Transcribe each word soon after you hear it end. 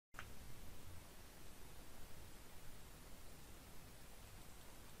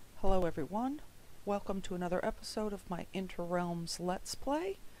Hello everyone, welcome to another episode of my Realms Let's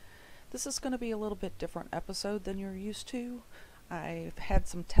Play. This is going to be a little bit different episode than you're used to. I've had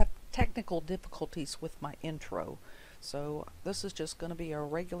some technical difficulties with my intro, so this is just going to be a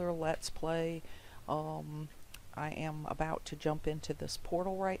regular Let's Play. I am about to jump into this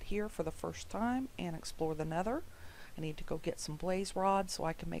portal right here for the first time and explore the Nether. I need to go get some blaze rods so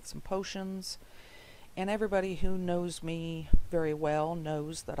I can make some potions. And everybody who knows me very well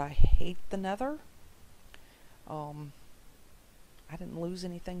knows that I hate the Nether. I didn't lose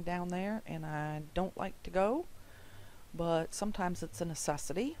anything down there, and I don't like to go, but sometimes it's a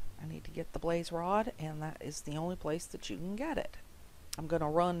necessity. I need to get the blaze rod, and that is the only place that you can get it. I'm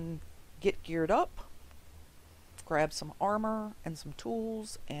gonna get geared up, grab some armor and some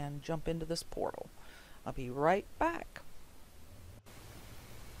tools, and jump into this portal. I'll be right back.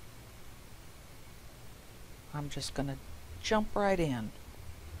 I'm just gonna jump right in.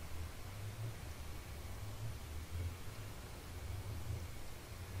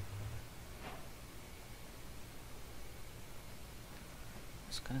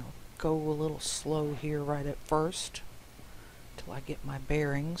 Just gonna go a little slow here right at first till I get my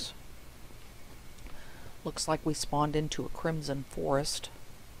bearings. Looks like we spawned into a crimson forest.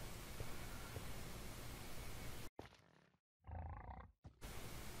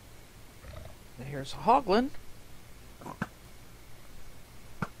 Here's a hoglin.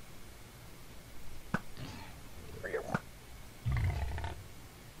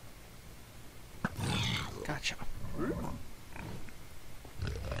 Gotcha.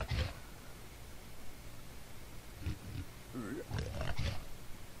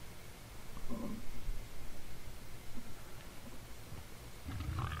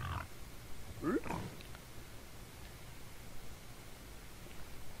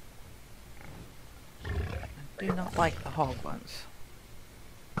 I do not like the hoglins.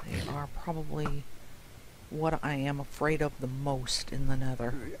 They are probably what I am afraid of the most in the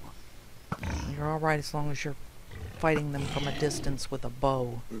Nether. You're alright as long as you're fighting them from a distance with a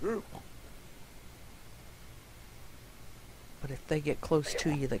bow. But if they get close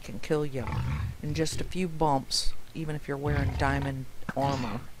to you, they can kill you in just a few bumps, even if you're wearing diamond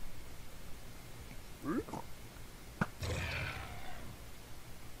armor.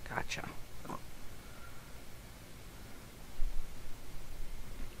 Gotcha.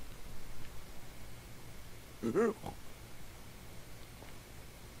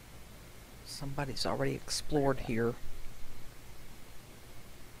 Somebody's already explored here.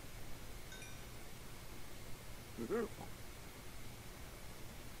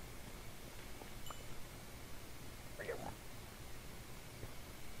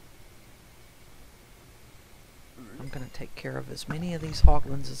 I'm gonna take care of as many of these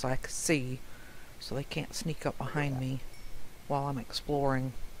hoglins as I can see so they can't sneak up behind me while I'm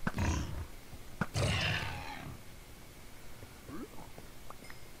exploring.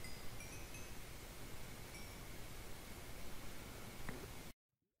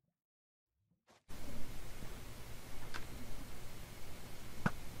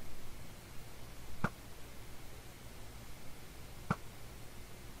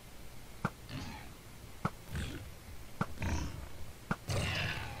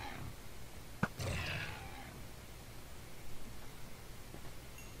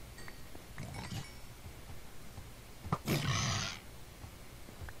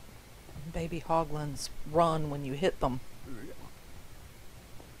 Baby hoglins run when you hit them.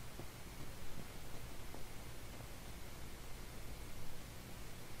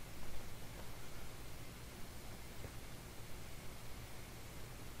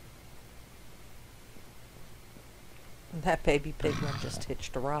 That baby piglin just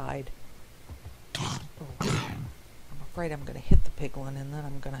hitched a ride. Oh, I'm afraid I'm going to hit the piglin and then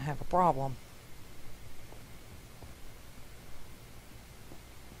I'm going to have a problem.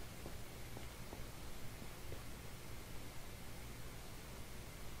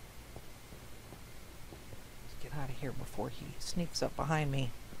 Let's get out of here before he sneaks up behind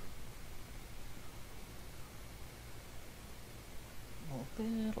me. I'm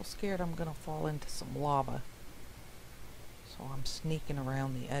a little scared I'm going to fall into some lava. So I'm sneaking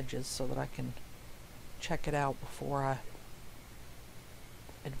around the edges so that I can check it out before I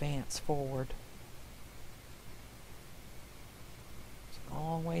advance forward. It's a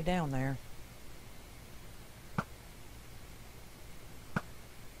long way down there.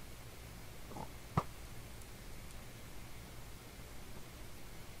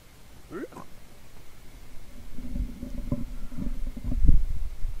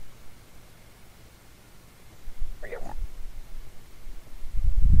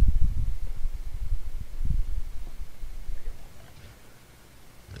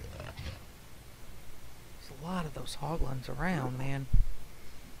 those hoglins around, man.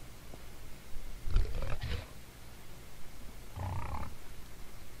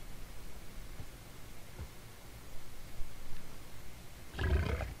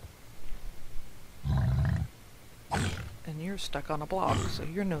 And you're stuck on a block, so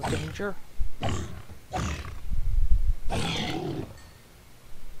you're no danger.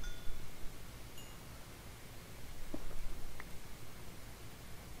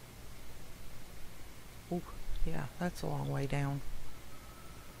 Ooh, yeah, that's a long way down.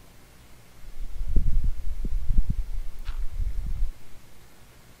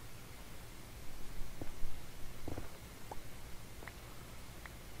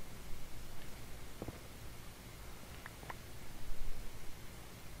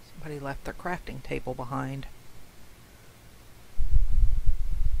 Somebody left their crafting table behind.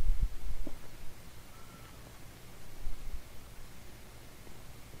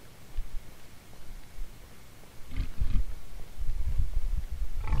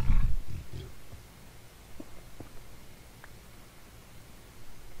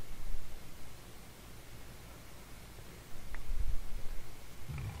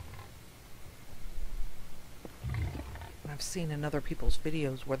 I've seen in other people's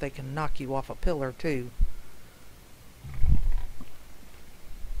videos where they can knock you off a pillar too.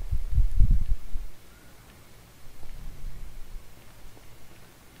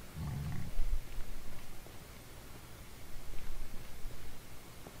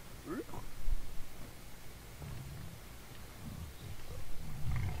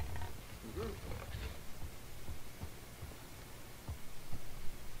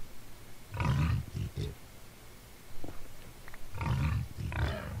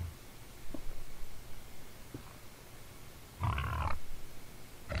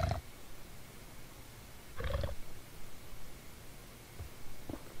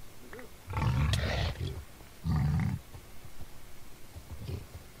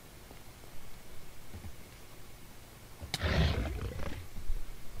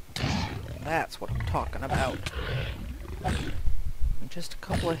 That's what I'm talking about. In just a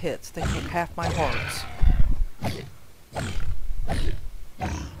couple of hits, they take half my hearts.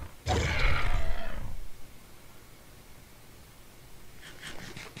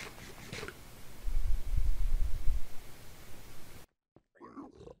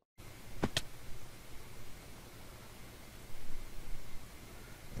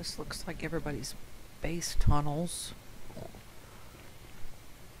 This looks like everybody's base tunnels.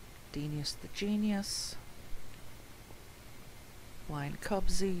 Denius the Genius, Blind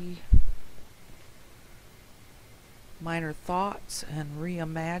Cubsy, Minor Thoughts, and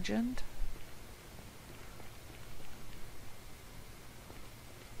Reimagined.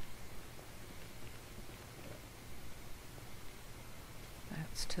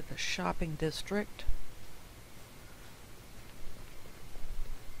 That's to the shopping district.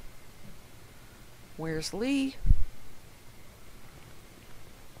 Where's Lee?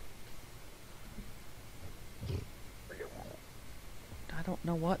 I don't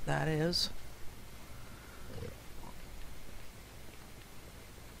know what that is.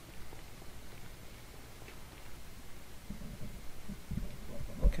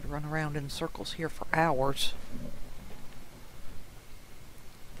 I could run around in circles here for hours.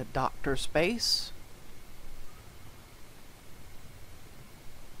 The doctor's base.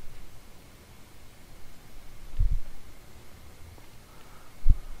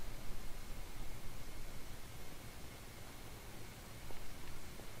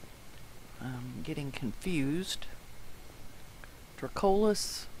 I'm getting confused.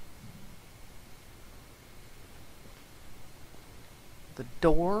 Dracolis. The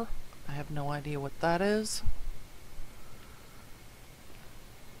door. I have no idea what that is.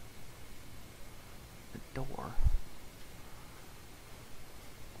 The door.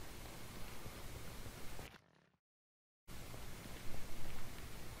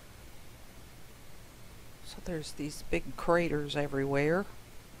 So there's these big craters everywhere.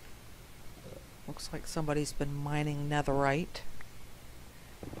 Looks like somebody's been mining netherite.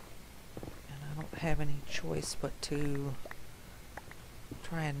 And I don't have any choice but to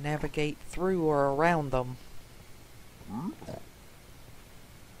try and navigate through or around them.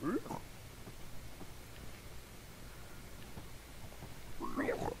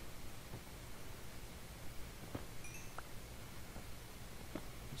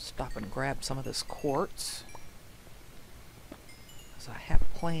 Stop and grab some of this quartz, because I have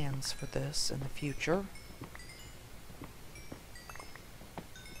plans for this in the future.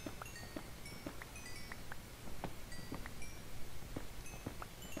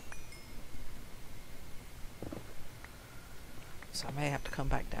 So I may have to come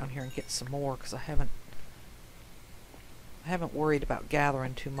back down here and get some more, because I haven't haven't worried about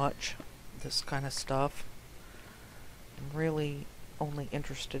gathering too much this kind of stuff. I'm really only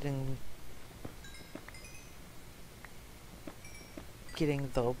interested in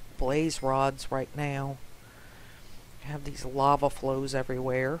getting the blaze rods right now. I have these lava flows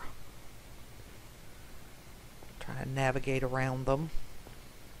everywhere. Trying to navigate around them.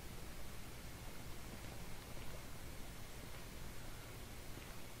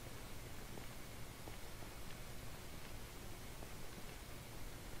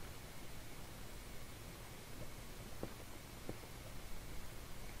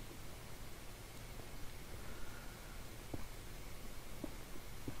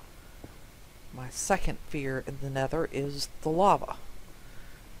 My second fear in the Nether is the lava.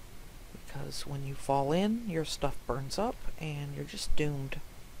 Because when you fall in, your stuff burns up and you're just doomed.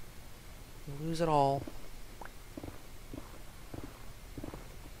 You lose it all.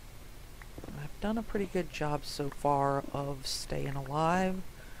 I've done a pretty good job so far of staying alive.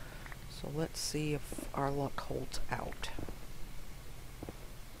 So let's see if our luck holds out.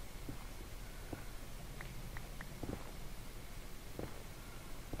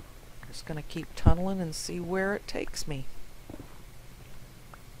 Just gonna keep tunneling and see where it takes me.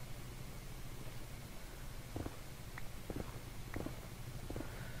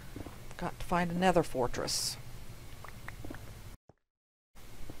 Got to find a nether fortress.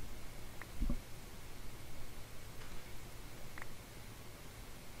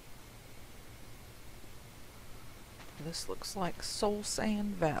 This looks like Soul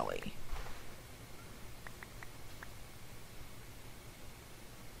Sand Valley.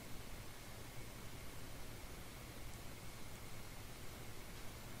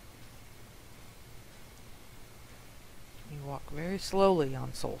 You walk very slowly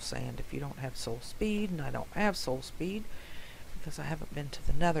on Soul Sand if you don't have Soul Speed, and I don't have Soul Speed because I haven't been to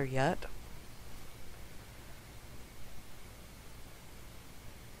the Nether yet.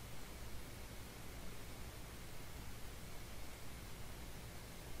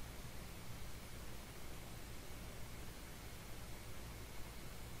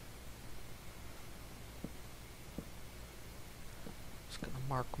 Just going to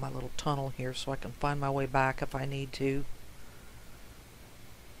mark my little tunnel here so I can find my way back if I need to.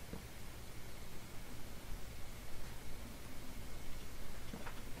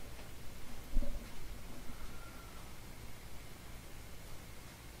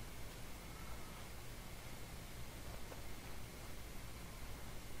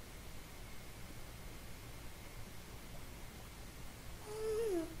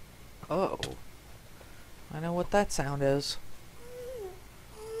 Oh, I know what that sound is.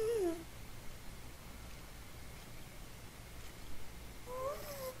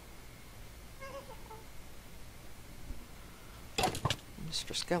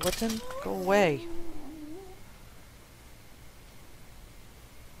 Mr. Skeleton, go away.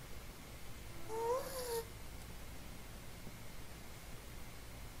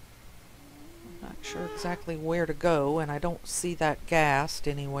 I'm not sure exactly where to go, and I don't see that ghast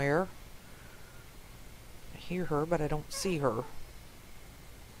anywhere. I hear her, but I don't see her.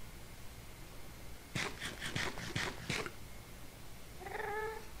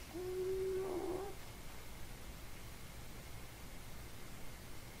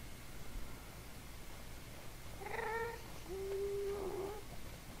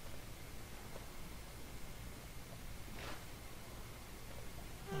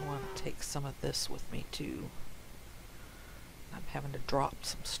 Take some of this with me too. I'm having to drop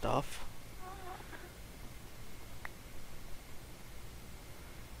some stuff.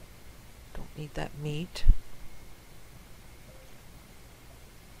 Don't need that meat.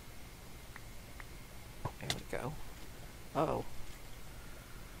 There we go. Uh-oh.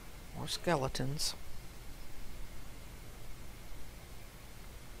 More skeletons.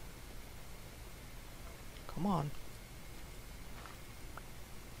 Come on.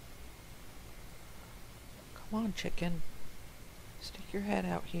 Come on, chicken. Stick your head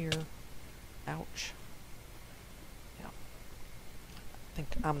out here. Ouch. Yeah. I think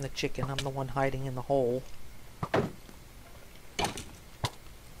I'm the chicken. I'm the one hiding in the hole.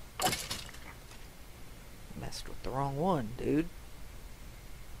 Messed with the wrong one, dude.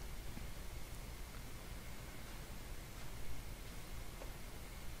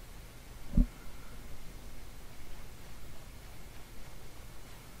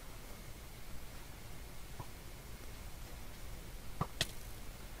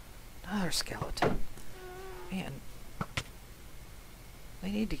 Another skeleton. Man, they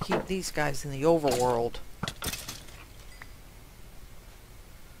need to keep these guys in the overworld.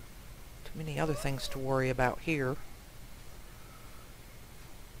 Too many other things to worry about here.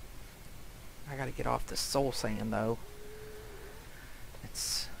 I gotta get off this soul sand though.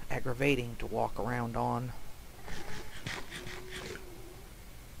 aggravating to walk around on.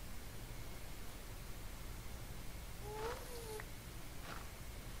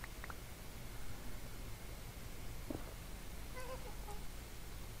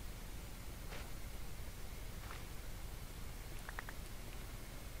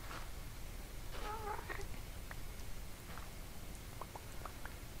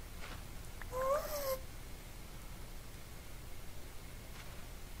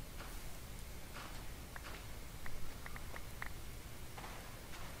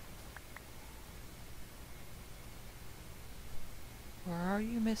 Where are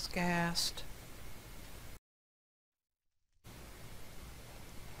you, Miss Gast?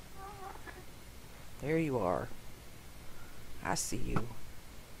 There you are. I see you.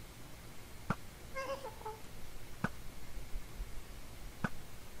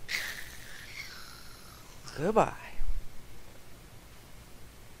 Goodbye.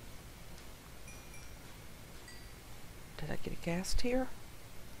 Did I get a Gast here?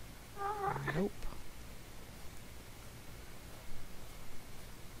 Nope.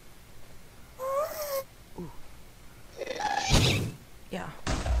 Ooh. Yeah.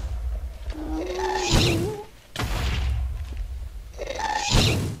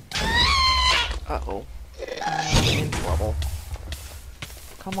 Uh-oh. I'm in trouble.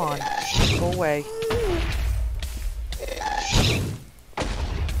 Come on. Go away.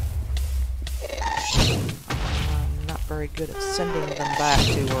 I'm not very good at sending them back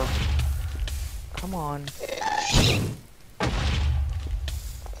to her. Come on.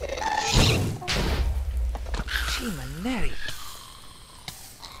 Gee, Manetti.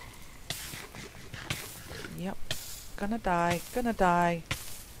 Yep. Gonna die. Gonna die.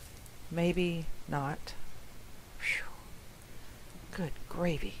 Maybe not. Whew. Good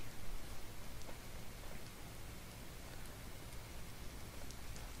gravy.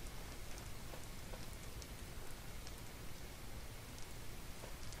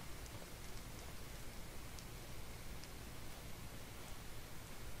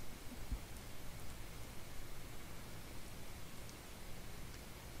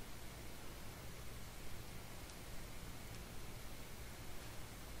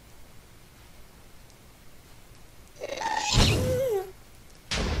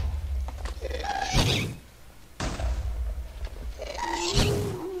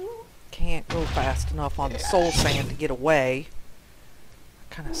 Can't go fast enough on the soul sand to get away.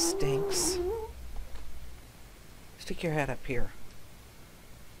 Kind of stinks. Stick your head up here.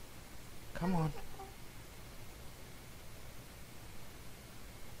 Come on.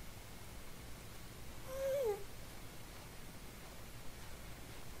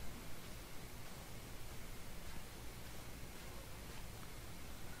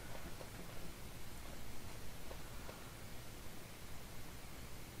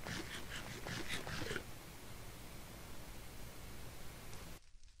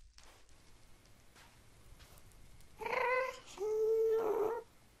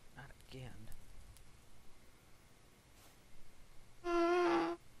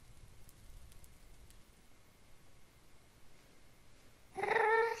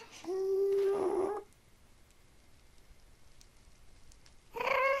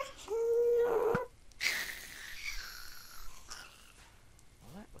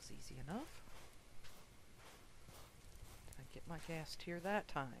 Easy enough. Did I get my Gast here that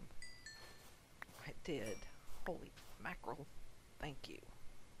time? I did. Holy mackerel. Thank you.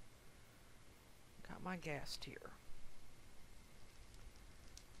 Got my Gast here.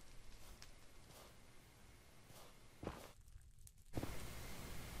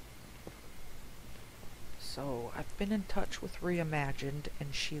 So, I've been in touch with Reimagined,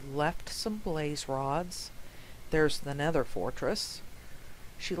 and she left some blaze rods. There's the Nether fortress.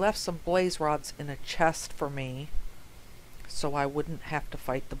 She left some blaze rods in a chest for me, so I wouldn't have to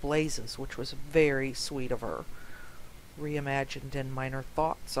fight the blazes, which was very sweet of her. Reimagined and Minor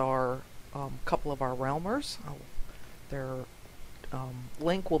Thoughts are a couple of our Realmers. Their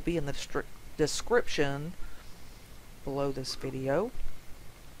link will be in the description below this video.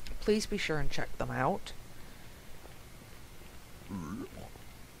 Please be sure and check them out.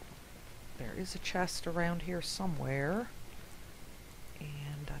 There is a chest around here somewhere,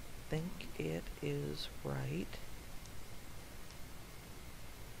 and I think it is right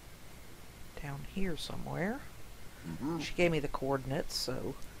down here somewhere. She gave me the coordinates,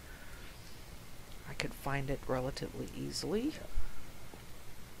 so I could find it relatively easily.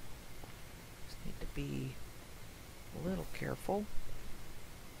 Just need to be a little careful.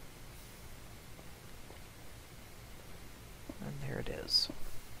 And there it is.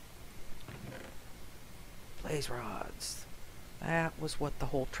 Blaze rods. That was what the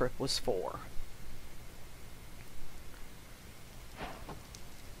whole trip was for.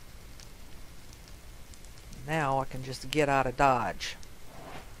 Now I can just get out of Dodge.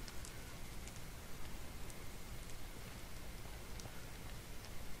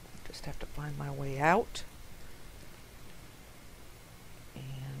 Just have to find my way out.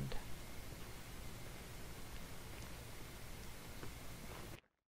 And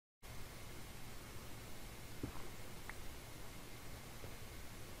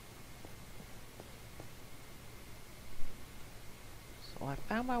so I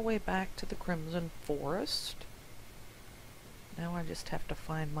found my way back to the Crimson Forest. Now I just have to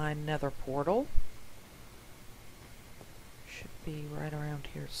find my Nether portal. Should be right around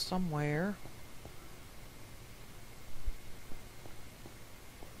here somewhere.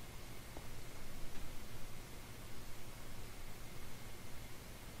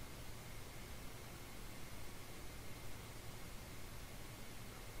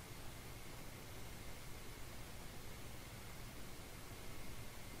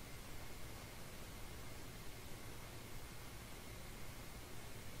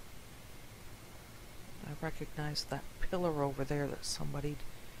 I recognize that pillar over there that somebody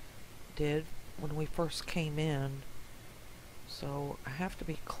did when we first came in, so I have to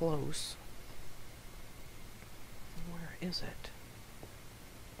be close. Where is it?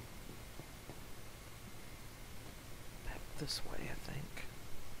 Back this way, I think.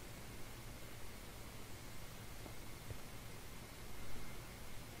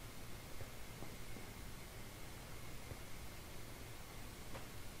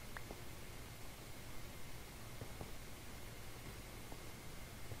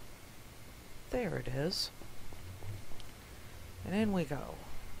 There it is. And in we go.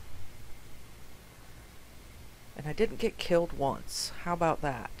 And I didn't get killed once. How about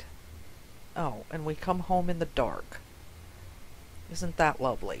that? Oh, and we come home in the dark. Isn't that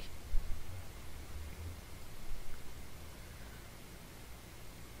lovely?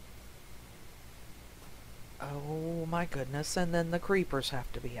 Oh my goodness, and then the creepers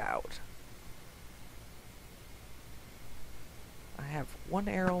have to be out. I have one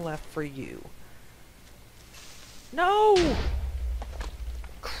arrow left for you. No!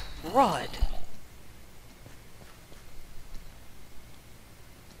 Crud!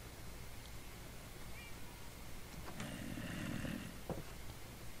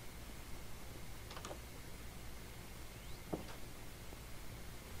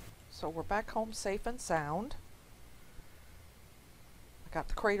 So we're back home safe and sound. I got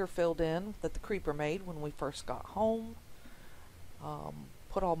the crater filled in that the creeper made when we first got home.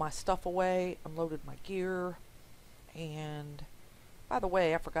 Put all my stuff away, unloaded my gear, and by the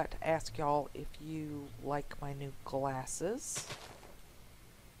way, I forgot to ask y'all if you like my new glasses.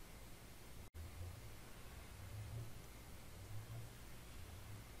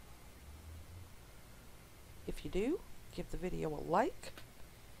 If you do, give the video a like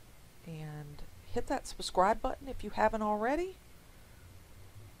and hit that subscribe button if you haven't already.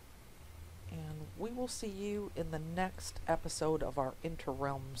 And we will see you in the next episode of our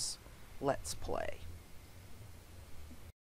Realms Let's Play.